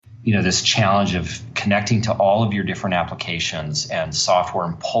this challenge of connecting to all of your different applications and software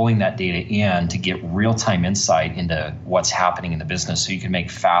and pulling that data in to get real-time insight into what's happening in the business so you can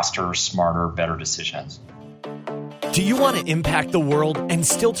make faster, smarter, better decisions. Do you want to impact the world and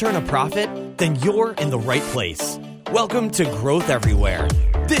still turn a profit? Then you're in the right place. Welcome to Growth Everywhere.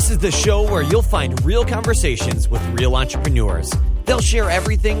 This is the show where you'll find real conversations with real entrepreneurs. They'll share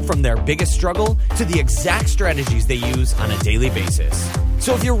everything from their biggest struggle to the exact strategies they use on a daily basis.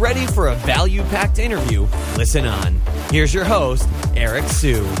 So if you're ready for a value-packed interview, listen on. Here's your host, Eric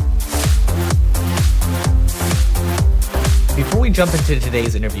Siu. Before we jump into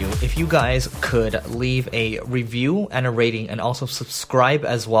today's interview, if you guys could leave a review and a rating and also subscribe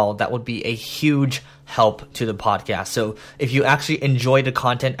as well, that would be a huge help to the podcast. So if you actually enjoy the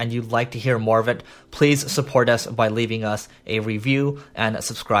content and you'd like to hear more of it, please support us by leaving us a review and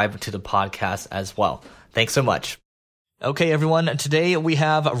subscribe to the podcast as well. Thanks so much. Okay, everyone. Today we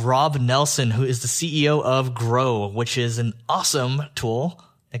have Rob Nelson, who is the CEO of Grow, which is an awesome tool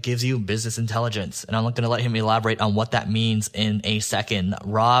that gives you business intelligence. And I'm going to let him elaborate on what that means in a second.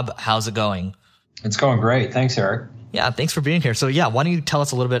 Rob, how's it going? It's going great. Thanks, Eric. Yeah, thanks for being here. So why don't you tell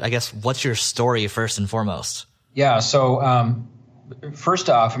us a little bit, I guess, what's your story first and foremost? Yeah, so first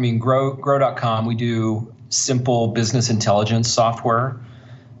off, Grow.com, we do simple business intelligence software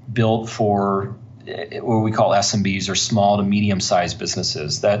built for what we call SMBs, or small to medium-sized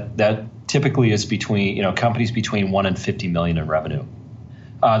businesses. That typically is between, companies between 1 and 50 million in revenue.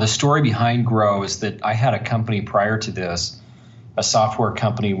 The story behind Grow is that I had a company prior to this, a software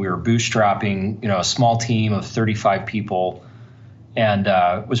company. We were bootstrapping, a small team of 35 people, and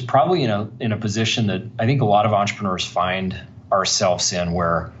was probably in a position that I think a lot of entrepreneurs find ourselves in,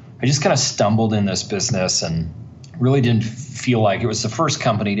 where I just kind of stumbled in this business and really didn't feel like it was the first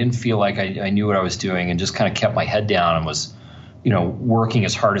company. Didn't feel like I knew what I was doing, and just kind of kept my head down and was working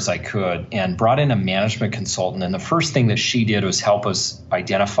as hard as I could, and brought in a management consultant. And the first thing that she did was help us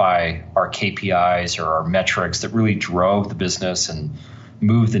identify our KPIs, or our metrics that really drove the business and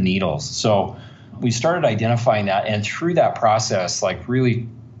moved the needles. So we started identifying that, and through that process, really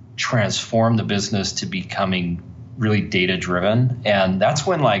transformed the business to becoming really data driven. And that's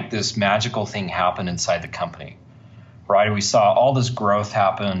when this magical thing happened inside the company, right? We saw all this growth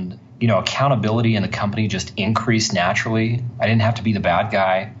happen. Accountability in the company just increased naturally. I didn't have to be the bad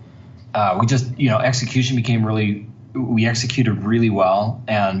guy. We just, execution became we executed really well,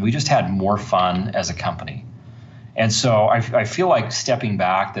 and we just had more fun as a company. And so I feel like, stepping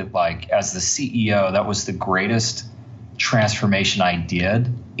back, that as the CEO, that was the greatest transformation I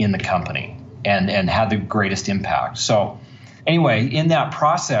did in the company, and had the greatest impact. So anyway, in that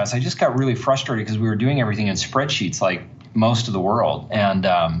process, I just got really frustrated because we were doing everything in spreadsheets like most of the world. And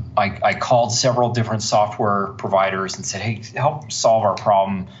I called several different software providers and said, hey, help solve our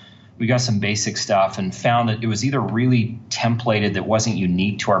problem. We got some basic stuff, and found that it was either really templated that wasn't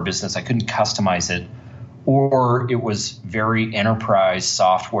unique to our business, I couldn't customize it, or it was very enterprise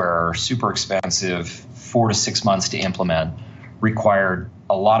software, super expensive, 4 to 6 months to implement, required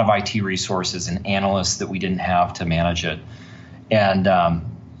a lot of IT resources and analysts that we didn't have to manage it. And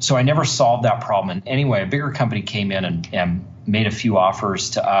so I never solved that problem. And anyway, a bigger company came in and made a few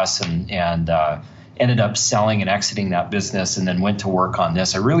offers to us, and ended up selling and exiting that business, and then went to work on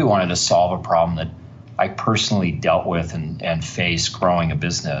this. I really wanted to solve a problem that I personally dealt with and faced growing a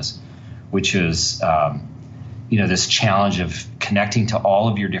business, which is this challenge of connecting to all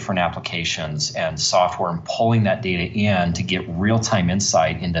of your different applications and software and pulling that data in to get real-time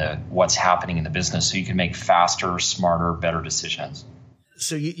insight into what's happening in the business so you can make faster, smarter, better decisions.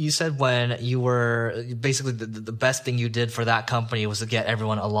 So you said when you were basically the best thing you did for that company was to get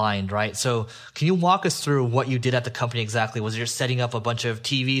everyone aligned, right? So can you walk us through what you did at the company exactly? Was it just setting up a bunch of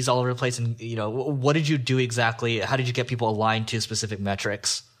TVs all over the place? And, what did you do exactly? How did you get people aligned to specific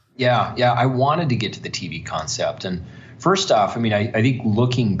metrics? Yeah. I wanted to get to the TV concept. And first off, I think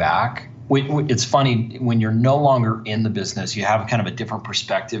looking back, it's funny, when you're no longer in the business, you have kind of a different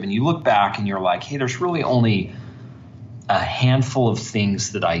perspective, and you look back and you're like, hey, there's really only a handful of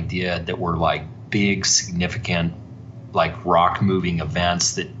things that I did that were big, significant, rock moving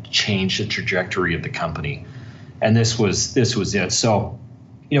events that changed the trajectory of the company. And this was it. So,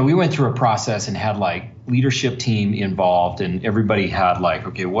 we went through a process and had leadership team involved, and everybody had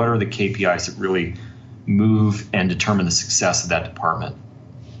okay, what are the KPIs that really move and determine the success of that department?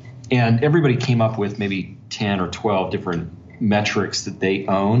 And everybody came up with maybe 10 or 12 different metrics that they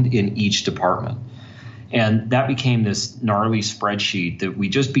owned in each department. And that became this gnarly spreadsheet that we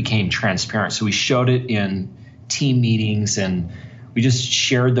just became transparent. So we showed it in team meetings, and we just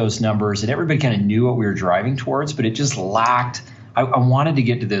shared those numbers, and everybody kind of knew what we were driving towards, but it just lacked I wanted to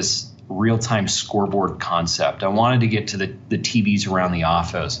get to this real-time scoreboard concept. I wanted to get to the TVs around the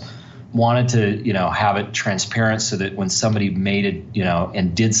office. Wanted to, have it transparent so that when somebody made it,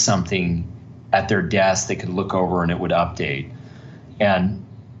 and did something at their desk, they could look over and it would update. And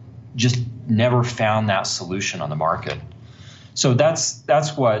just never found that solution on the market. So that's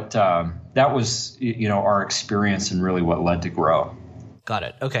what that was, our experience and really what led to Grow. Got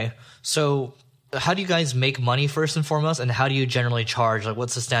it. Okay. So how do you guys make money first and foremost, and how do you generally charge? Like,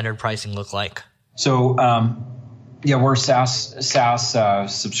 what's the standard pricing look like? So, we're a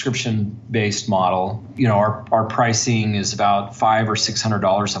SaaS subscription-based model. Our pricing is about $500 or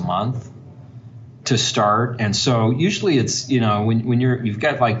 $600 a month to start. And so usually it's, when you've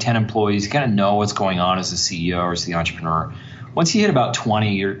got like 10 employees, you kind of know what's going on as a CEO or as the entrepreneur. Once you hit about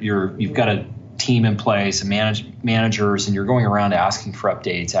 20, you've got a team in place, managers, and you're going around asking for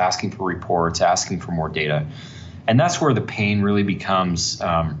updates, asking for reports, asking for more data. And that's where the pain really becomes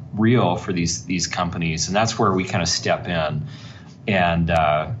real for these companies. And that's where we kind of step in. And,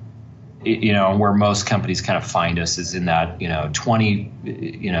 where most companies kind of find us is in that, 20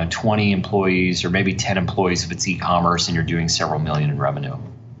 employees or maybe 10 employees if it's e-commerce and you're doing several million in revenue.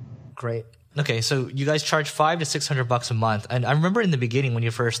 Great. Okay, so you guys charge $500 to $600 a month, and I remember in the beginning when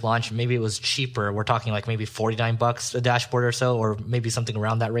you first launched, maybe it was cheaper. We're talking like maybe $49 a dashboard or so, or maybe something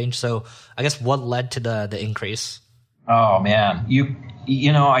around that range. So I guess what led to the increase? Oh man,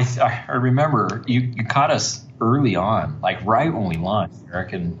 I remember you caught us early on, like right when we launched,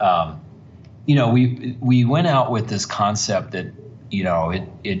 Eric, and we went out with this concept that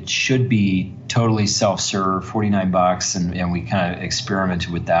it should be totally self-serve, $49, and we kind of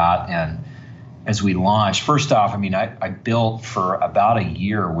experimented with that. And as we launched, first off, I built for about a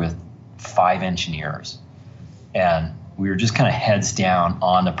year with 5 engineers, and we were just kind of heads down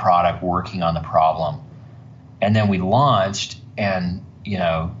on the product, working on the problem. And then we launched and,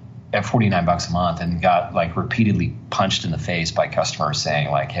 at $49 a month, and got like repeatedly punched in the face by customers saying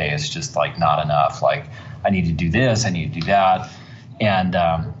like, hey, it's just like not enough. Like, I need to do this, I need to do that. And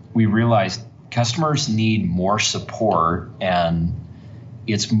we realized customers need more support, and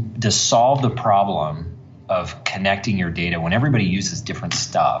it's to solve the problem of connecting your data when everybody uses different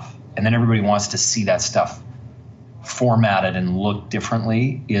stuff, and then everybody wants to see that stuff formatted and look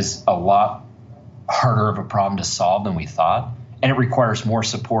differently, is a lot harder of a problem to solve than we thought. And it requires more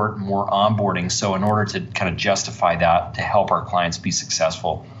support, more onboarding. So in order to kind of justify that, to help our clients be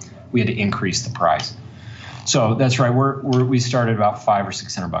successful, we had to increase the price. So that's right. We started about $500 or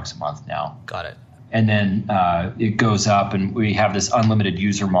 $600 a month now. Got it. And then it goes up, and we have this unlimited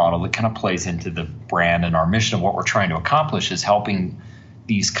user model that kind of plays into the brand and our mission of what we're trying to accomplish is helping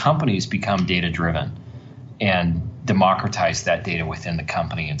these companies become data-driven and democratize that data within the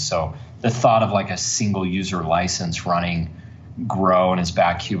company. And so the thought of like a single user license running Grow in his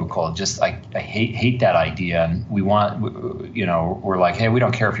back cubicle, just I hate that idea. And we want, we're like, hey, we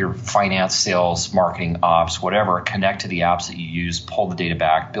don't care if you're finance, sales, marketing, ops, whatever, connect to the apps that you use, pull the data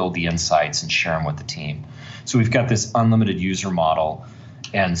back, build the insights, and share them with the team. So we've got this unlimited user model.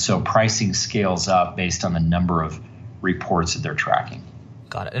 And so pricing scales up based on the number of reports that they're tracking.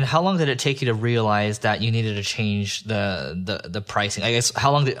 Got it. And how long did it take you to realize that you needed to change the pricing? I guess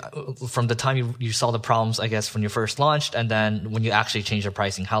how long from the time you saw the problems, I guess, when you first launched, and then when you actually changed the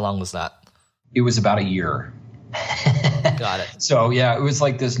pricing, how long was that? It was about a year. Got it. So yeah, it was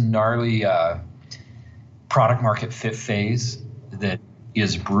like this gnarly product market fit phase that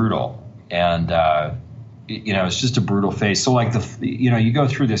is brutal. And, it's just a brutal phase. So like you go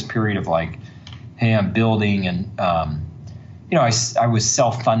through this period of like, hey, I'm building, and, I was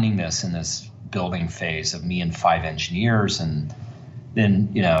self-funding this in this building phase of me and 5 engineers. And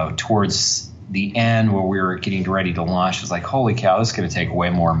then, towards the end where we were getting ready to launch, it was like, holy cow, this is going to take way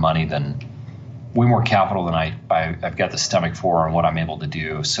more capital than I've got the stomach for and what I'm able to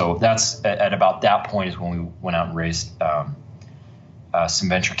do. So that's at about that point is when we went out and raised some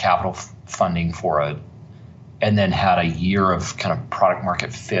venture capital funding for it, and then had a year of kind of product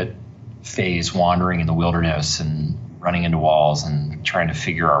market fit phase, wandering in the wilderness and running into walls and trying to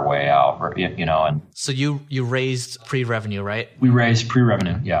figure our way out, And so you raised pre-revenue, right? We raised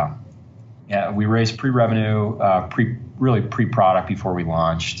pre-revenue, yeah. Yeah, we raised pre-revenue, pre-product before we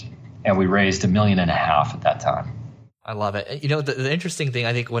launched, and we raised $1.5 million at that time. I love it. The interesting thing,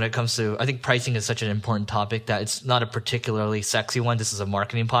 I think, when it comes to, I think pricing is such an important topic that it's not a particularly sexy one. This is a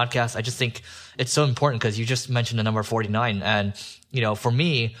marketing podcast. I just think it's so important because you just mentioned the number 49, and For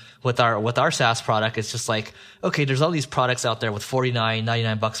me, with our SaaS product, it's just like, okay, there's all these products out there with $49,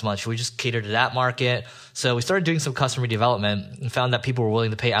 $99 a month. Should we just cater to that market? So we started doing some customer development and found that people were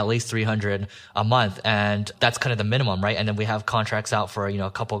willing to pay at least $300 a month. And that's kind of the minimum, right? And then we have contracts out for,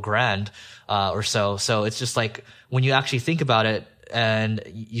 a couple grand, or so. So it's just like, when you actually think about it, and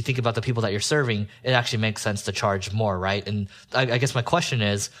you think about the people that you're serving, it actually makes sense to charge more, right? And I guess my question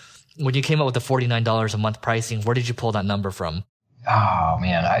is, when you came up with the $49 a month pricing, where did you pull that number from? Oh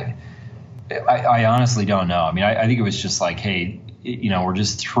man, I honestly don't know. I mean, I think it was just like, hey, we're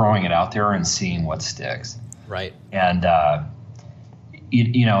just throwing it out there and seeing what sticks. Right. And,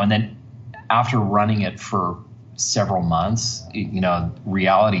 and then after running it for several months,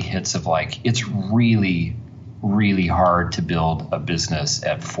 reality hits of like, it's really, really hard to build a business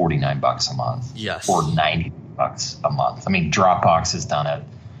at $49 a month. Yes. Or $90 a month. I mean, Dropbox has done it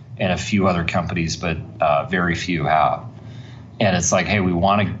and a few other companies, but very few have. And it's like, hey, we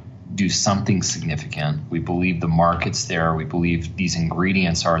want to do something significant. We believe the market's there. We believe these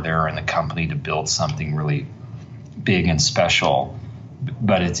ingredients are there in the company to build something really big and special.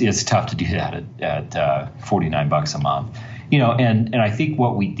 But it's tough to do that at $49 a month. And I think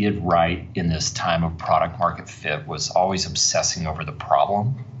what we did right in this time of product market fit was always obsessing over the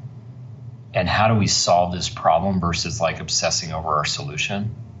problem and how do we solve this problem versus like obsessing over our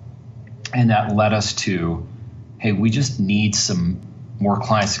solution. And that led us to, hey, we just need some more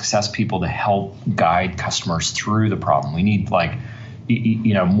client success people to help guide customers through the problem. We need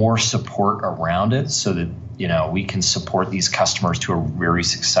more support around it so that, we can support these customers to a very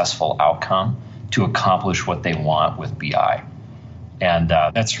successful outcome to accomplish what they want with BI. And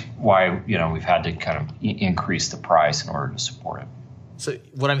that's why, we've had to kind of increase the price in order to support it. So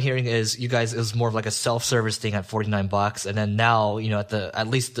what I'm hearing is you guys, it was more of like a self-service thing at $49. And then now, at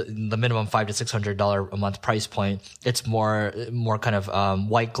least the minimum $500 to $600 a month price point, it's more kind of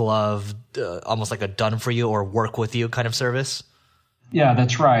white glove, almost like a done for you or work with you kind of service. Yeah,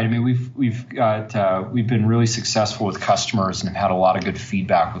 that's right. I mean, we've been really successful with customers and have had a lot of good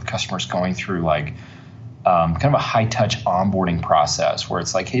feedback with customers going through like kind of a high touch onboarding process where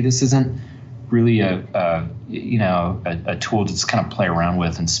it's like, hey, this isn't really a tool to just kind of play around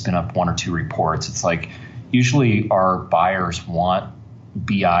with and spin up one or two reports. It's like usually our buyers want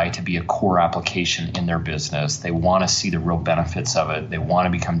BI to be a core application in their business. They want to see the real benefits of it. They want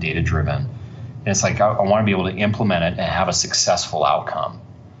to become data driven. And it's like, I want to be able to implement it and have a successful outcome.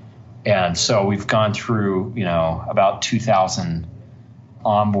 And so we've gone through, about 2,000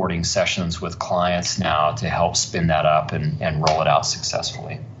 onboarding sessions with clients now to help spin that up and roll it out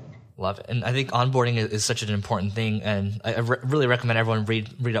successfully. Love it. And I think onboarding is such an important thing. And I really recommend everyone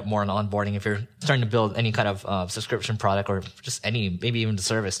read up more on onboarding if you're starting to build any kind of subscription product or just maybe even the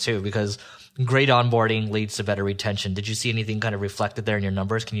service too, because great onboarding leads to better retention. Did you see anything kind of reflected there in your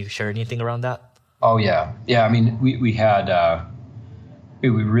numbers? Can you share anything around that? Oh, yeah. Yeah, I mean, we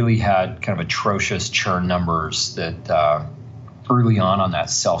really had kind of atrocious churn numbers that early on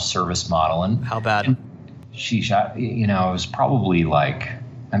that self-service model. And how bad? And sheesh, it was probably like,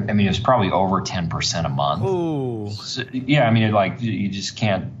 it was probably over 10% a month. Ooh. So, yeah, I mean, you just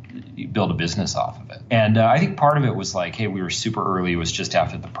can't build a business off of it. And I think part of it was like, hey, we were super early. It was just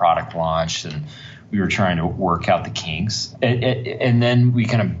after the product launched and we were trying to work out the kinks. And then we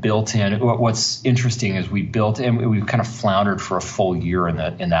kind of built in. What's interesting is we built and we kind of floundered for a full year in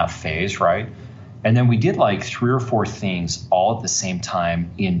that phase, right? And then we did like 3 or 4 things all at the same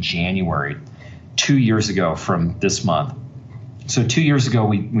time in January, 2 years ago from this month. So 2 years ago,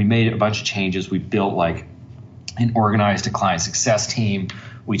 we made a bunch of changes. We built and organized a client success team.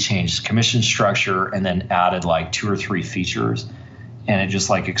 We changed commission structure and then added 2 or 3 features. And it just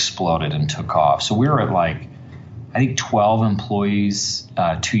exploded and took off. So we were at I think 12 employees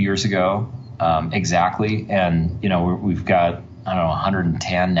 2 years ago exactly. And, we've got,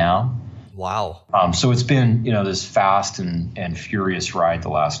 110 now. Wow. So it's been, this fast and furious ride the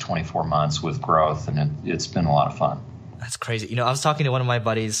last 24 months with growth. And it's been a lot of fun. That's crazy. I was talking to one of my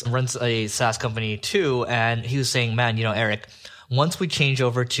buddies, runs a SaaS company too. And he was saying, man, Eric, once we change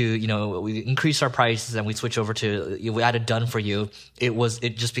over to, we increase our prices and we switch over to, we added done for you,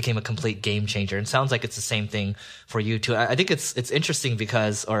 it just became a complete game changer. And it sounds like it's the same thing for you too. I think it's interesting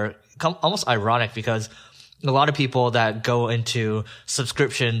because, or almost ironic because a lot of people that go into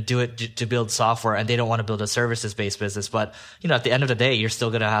subscription do it to build software and they don't want to build a services-based business. But, at the end of the day, you're still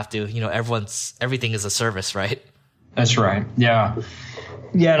going to have to, everything is a service, right? That's right. Yeah.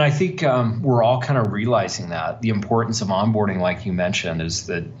 Yeah, and I think we're all kind of realizing that the importance of onboarding, like you mentioned, is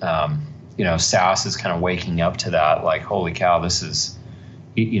that SaaS is kind of waking up to that. Like, holy cow, this is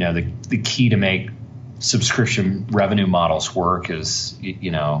the key to make subscription revenue models work is,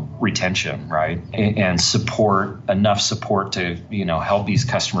 retention, right? And enough support to, help these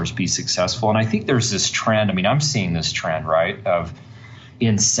customers be successful. And I think there's this trend, I'm seeing this trend, right,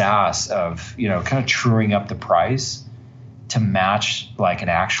 in SaaS of, kind of truing up the price to match like an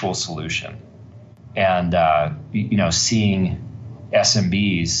actual solution. And, seeing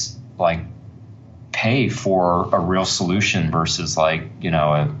SMBs like pay for a real solution versus like,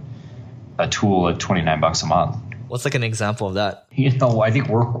 a tool at $29 a month. What's like an example of that? I think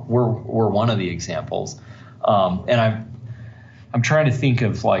we're one of the examples. And I'm trying to think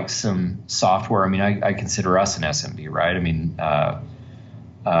of like some software. I consider us an SMB, right?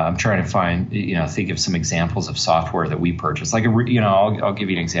 I'm trying to think of some examples of software that we purchase. Like, I'll give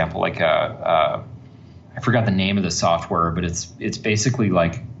you an example. Like, I forgot the name of the software, but it's basically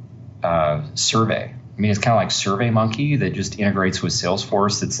like Survey. It's kind of like SurveyMonkey that just integrates with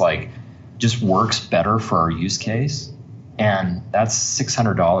Salesforce. It's like just works better for our use case, and that's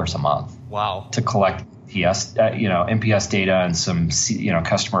 $600 a month. Wow! To collect NPS data and some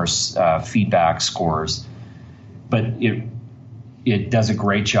customers' feedback scores, but it does a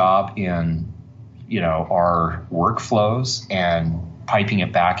great job in our workflows and piping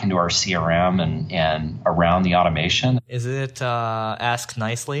it back into our CRM and around the automation. Is it Ask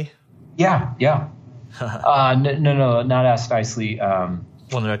Nicely? Yeah. No, not Ask Nicely.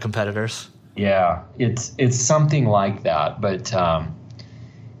 One of their competitors. Yeah, it's something like that. But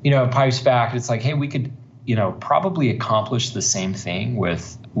it pipes back. It's like, hey, we could probably accomplish the same thing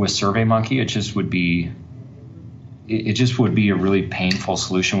with SurveyMonkey. It just would be a really painful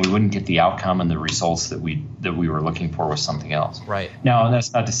solution. We wouldn't get the outcome and the results that we were looking for with something else. Right. Now, and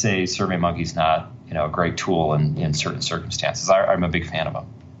that's not to say SurveyMonkey's not a great tool in certain circumstances. I'm a big fan of them.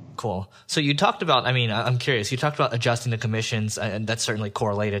 Cool. So you talked about, I'm curious, you talked about adjusting the commissions, and that's certainly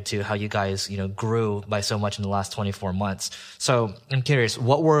correlated to how you guys, grew by so much in the last 24 months. So I'm curious,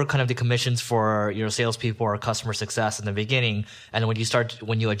 what were kind of the commissions for your salespeople or customer success in the beginning? And when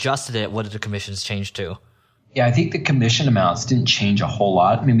you adjusted it, what did the commissions change to? Yeah, I think the commission amounts didn't change a whole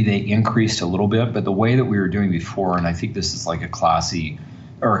lot. Maybe they increased a little bit, but the way that we were doing before, and I think this is like a classic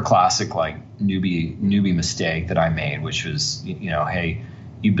like newbie mistake that I made, which was, hey,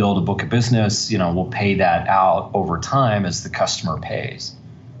 you build a book of business, we'll pay that out over time as the customer pays.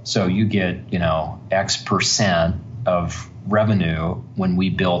 So you get, X% of revenue when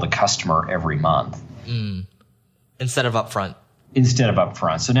we bill the customer every month. Instead of upfront.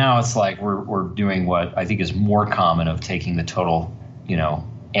 So now it's like we're doing what I think is more common of taking the total,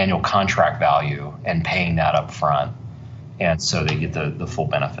 annual contract value and paying that up front. And so they get the full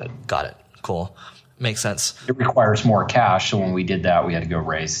benefit. Got it. Cool. Makes sense. It requires more cash. So when we did that, we had to go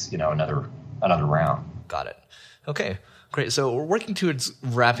raise, another round. Got it. Okay, great. So we're working towards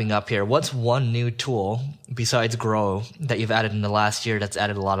wrapping up here. What's one new tool besides Grow that you've added in the last year that's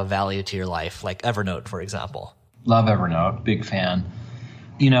added a lot of value to your life, like Evernote, for example? Love Evernote. Big fan.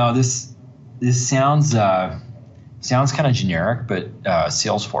 This sounds kind of generic, but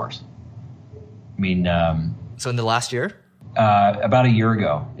Salesforce. So in the last year? About a year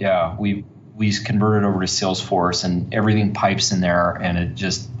ago. Yeah. We converted over to Salesforce, and everything pipes in there, and it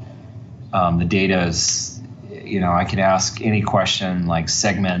just, the data is, I can ask any question like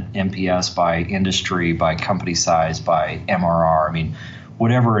segment NPS by industry, by company size, by MRR.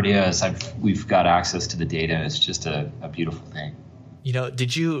 Whatever it is, we've got access to the data. It's just a beautiful thing.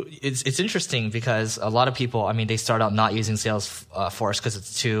 It's interesting because a lot of people, they start out not using Salesforce because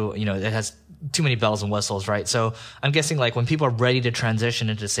it's too, it has too many bells and whistles, right? So I'm guessing like when people are ready to transition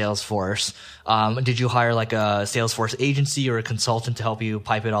into Salesforce, did you hire like a Salesforce agency or a consultant to help you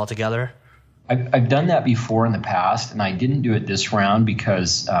pipe it all together? I've done that before in the past, and I didn't do it this round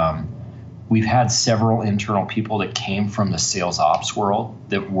because we've had several internal people that came from the sales ops world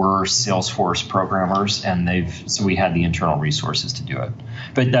that were Salesforce programmers, and so we had the internal resources to do it.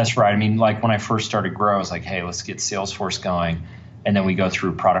 But that's right. Like when I first started Grow, I was like, hey, let's get Salesforce going. And then we go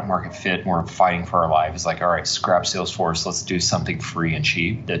through product market fit, and we're fighting for our life. It's like, all right, scrap Salesforce. Let's do something free and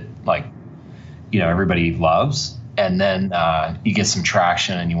cheap that everybody loves. And then you get some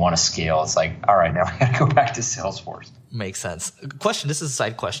traction and you want to scale. It's like, all right, now we got to go back to Salesforce. Makes sense. Question. This is a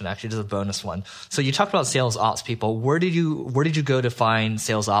side question, actually. This is a bonus one. So you talked about sales ops people. Where did you go to find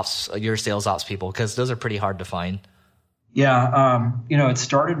your sales ops people? Because those are pretty hard to find. Yeah. It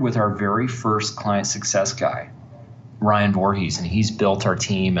started with our very first client success guy, Ryan Voorhees, and he's built our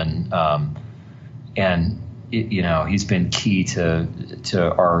team, and he's been key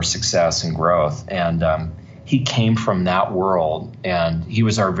to our success and growth. And he came from that world, and he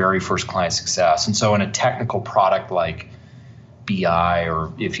was our very first client success. And so in a technical product like BI,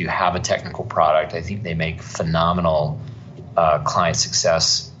 or if you have a technical product, I think they make phenomenal client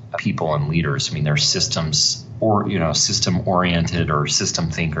success people and leaders. I mean, they're system oriented or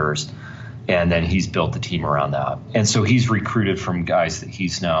system thinkers. And then he's built the team around that. And so he's recruited from guys that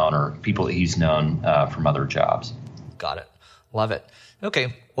he's known or people that he's known from other jobs. Got it. Love it.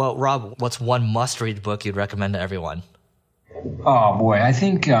 Okay. Well, Rob, what's one must-read book you'd recommend to everyone? Oh, boy. I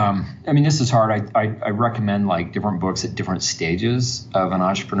think, this is hard. I recommend like different books at different stages of an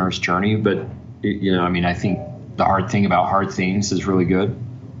entrepreneur's journey. But, I think The Hard Thing About Hard Things is really good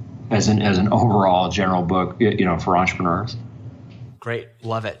as an overall general book, for entrepreneurs. Great.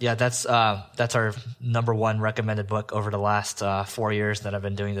 Love it. Yeah, that's our number one recommended book over the last 4 years that I've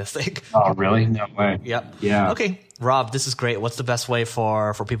been doing this thing. Oh, really? No way. Yep. Yeah. Okay. Rob, this is great. What's the best way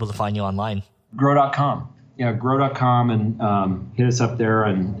for people to find you online? Grow.com. Yeah, grow.com, and hit us up there,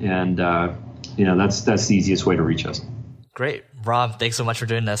 and that's the easiest way to reach us. Great. Rob, thanks so much for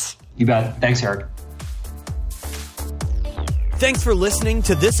doing this. You bet. Thanks, Eric. Thanks for listening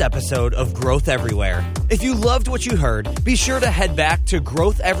to this episode of Growth Everywhere. If you loved what you heard, be sure to head back to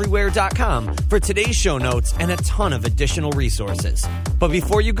growtheverywhere.com for today's show notes and a ton of additional resources. But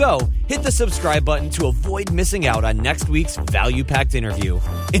before you go, hit the subscribe button to avoid missing out on next week's value-packed interview.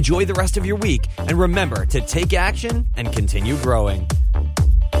 Enjoy the rest of your week, and remember to take action and continue growing.